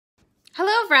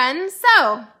Hello, friends.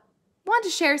 So, want to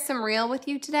share some reel with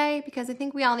you today because I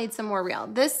think we all need some more reel.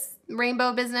 This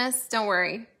rainbow business, don't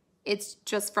worry, it's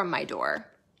just from my door.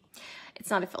 It's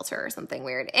not a filter or something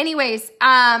weird. Anyways,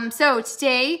 so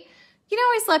today,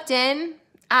 I slept in.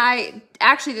 I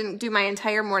actually didn't do my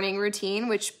entire morning routine,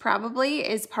 which probably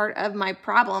is part of my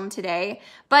problem today,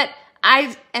 but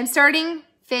I am starting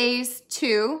phase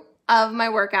 2 of my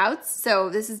workouts. So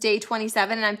this is day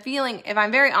 27 and I'm feeling, if I'm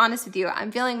very honest with you,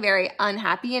 I'm feeling very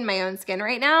unhappy in my own skin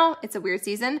right now. It's a weird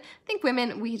season. I think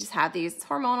women, we just have these. It's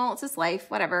hormonal, it's just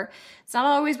life, whatever. It's not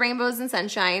always rainbows and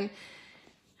sunshine.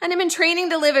 And I've been training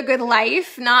to live a good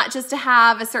life, not just to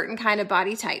have a certain kind of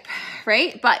body type,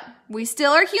 right? But we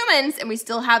still are humans and we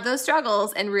still have those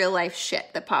struggles and real life shit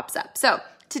that pops up. So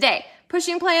today,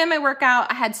 pushing play on my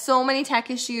workout. I had so many tech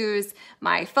issues.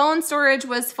 My phone storage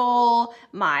was full.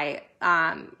 My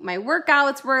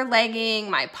workouts were lagging.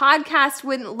 My podcast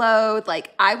wouldn't load.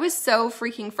 Like, I was so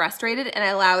freaking frustrated and I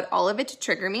allowed all of it to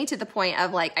trigger me to the point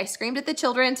of I screamed at the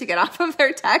children to get off of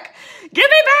their tech. Give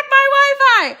me back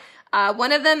my Wi-Fi.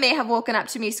 One of them may have woken up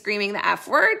to me screaming the F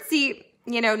word. See,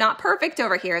 not perfect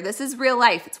over here. This is real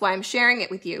life. It's why I'm sharing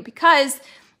it with you, because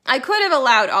I could have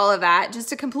allowed all of that just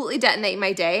to completely detonate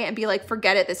my day and be like,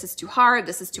 forget it, this is too hard,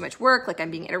 this is too much work, I'm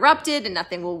being interrupted and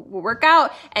nothing will work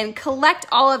out, and collect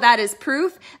all of that as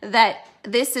proof that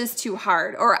this is too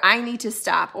hard or I need to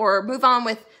stop or move on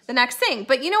with the next thing.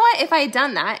 But you know what? If I had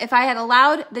done that, if I had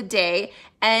allowed the day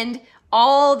and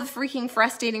all the freaking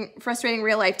frustrating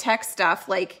real life tech stuff,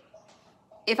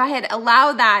 if I had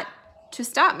allowed that to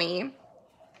stop me,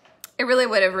 it really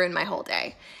would have ruined my whole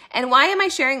day. And why am I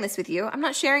sharing this with you? I'm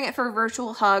not sharing it for a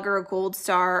virtual hug or a gold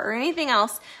star or anything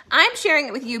else. I'm sharing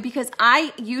it with you because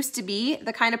I used to be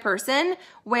the kind of person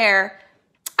where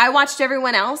I watched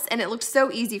everyone else and it looked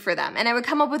so easy for them. And I would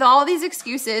come up with all these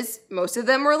excuses, most of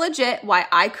them were legit, why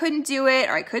I couldn't do it,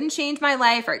 or I couldn't change my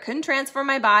life, or I couldn't transform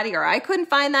my body, or I couldn't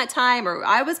find that time, or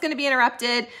I was gonna be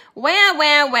interrupted. Wah,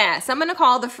 wah, wah. Someone to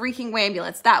call the freaking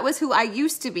ambulance. That was who I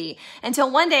used to be.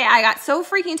 Until one day I got so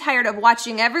freaking tired of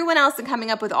watching everyone else and coming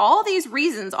up with all these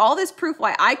reasons, all this proof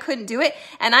why I couldn't do it.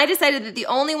 And I decided that the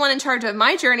only one in charge of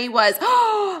my journey was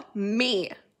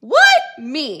me. What?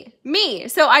 Me.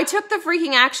 So I took the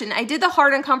freaking action. I did the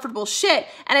hard, uncomfortable shit,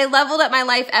 and I leveled up my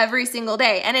life every single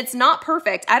day. And it's not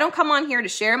perfect. I don't come on here to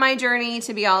share my journey,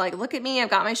 to be all like, look at me,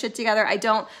 I've got my shit together. I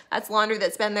don't. That's laundry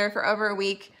that's been there for over a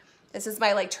week. This is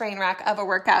my train wreck of a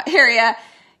workout area.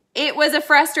 It was a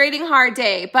frustrating, hard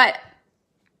day, but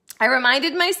I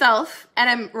reminded myself, and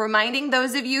I'm reminding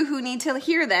those of you who need to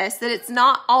hear this, that it's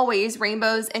not always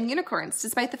rainbows and unicorns,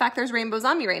 despite the fact there's rainbows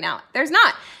on me right now. There's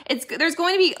not. There's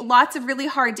going to be lots of really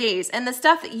hard days, and the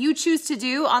stuff that you choose to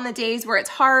do on the days where it's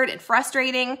hard and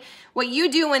frustrating, what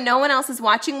you do when no one else is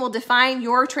watching will define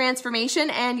your transformation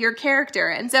and your character.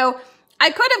 And so I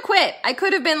could have quit. I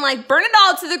could have been like, burn it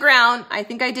all to the ground. I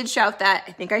think I did shout that.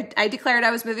 I think I declared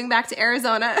I was moving back to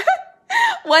Arizona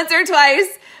once or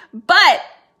twice, but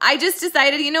I just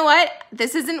decided, you know what?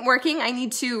 This isn't working. I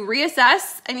need to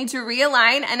reassess. I need to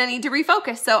realign and I need to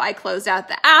refocus. So I closed out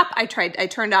the app. I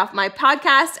turned off my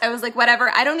podcast. I was like, whatever.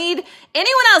 I don't need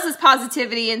anyone else's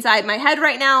positivity inside my head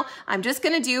right now. I'm just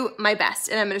going to do my best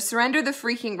and I'm going to surrender the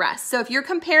freaking rest. So if you're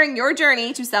comparing your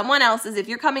journey to someone else's, if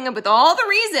you're coming up with all the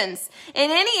reasons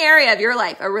in any area of your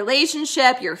life, a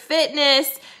relationship, your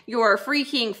fitness, your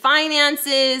freaking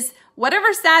finances,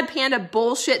 whatever sad panda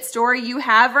bullshit story you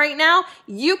have right now,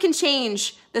 you can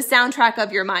change the soundtrack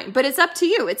of your mind. But it's up to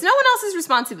you. It's no one else's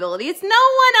responsibility. It's no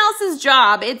one else's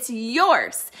job. It's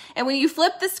yours. And when you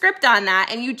flip the script on that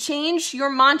and you change your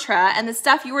mantra and the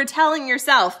stuff you were telling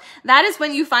yourself, that is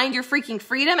when you find your freaking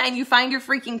freedom and you find your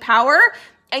freaking power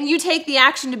and you take the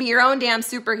action to be your own damn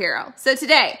superhero. So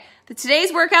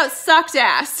today's workout sucked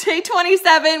ass. Day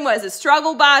 27 was a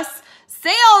struggle bus.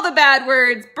 Say all the bad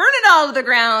words, burn it all to the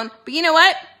ground. But you know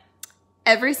what?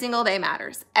 Every single day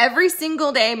matters. Every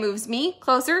single day moves me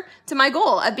closer to my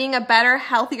goal of being a better,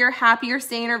 healthier, happier,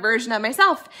 saner version of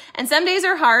myself. And some days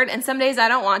are hard and some days I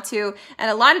don't want to. And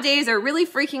a lot of days are really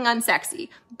freaking unsexy.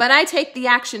 But I take the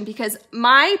action because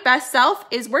my best self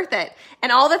is worth it.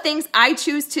 And all the things I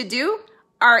choose to do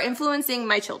are influencing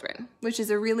my children, which is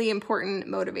a really important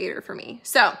motivator for me.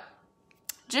 So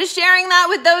just sharing that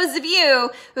with those of you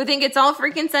who think it's all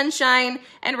freaking sunshine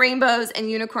and rainbows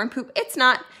and unicorn poop. It's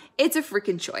not. It's a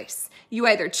freaking choice. You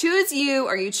either choose you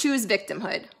or you choose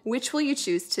victimhood. Which will you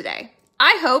choose today?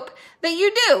 I hope that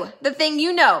you do the thing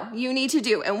you know you need to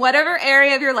do in whatever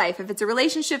area of your life. If it's a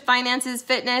relationship, finances,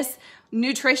 fitness,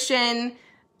 nutrition,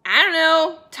 I don't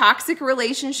know, toxic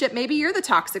relationship. Maybe you're the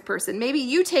toxic person. Maybe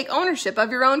you take ownership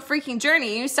of your own freaking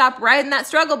journey. You stop riding that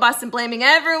struggle bus and blaming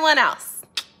everyone else.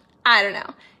 I don't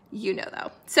know. You know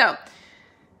though. So,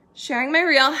 sharing my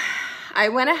reel, I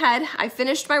went ahead. I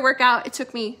finished my workout. It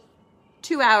took me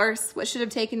 2 hours, what should have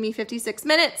taken me 56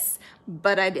 minutes,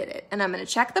 but I did it. And I'm going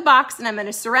to check the box and I'm going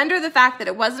to surrender the fact that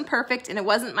it wasn't perfect and it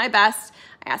wasn't my best.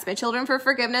 I asked my children for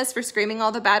forgiveness for screaming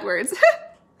all the bad words.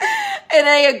 And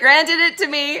they granted it to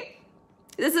me.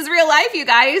 This is real life, you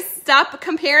guys. Stop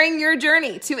comparing your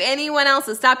journey to anyone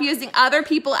else's. Stop using other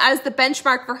people as the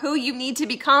benchmark for who you need to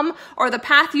become or the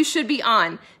path you should be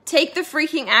on. Take the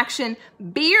freaking action.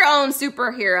 Be your own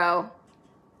superhero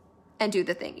and do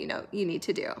the thing you know you need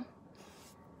to do.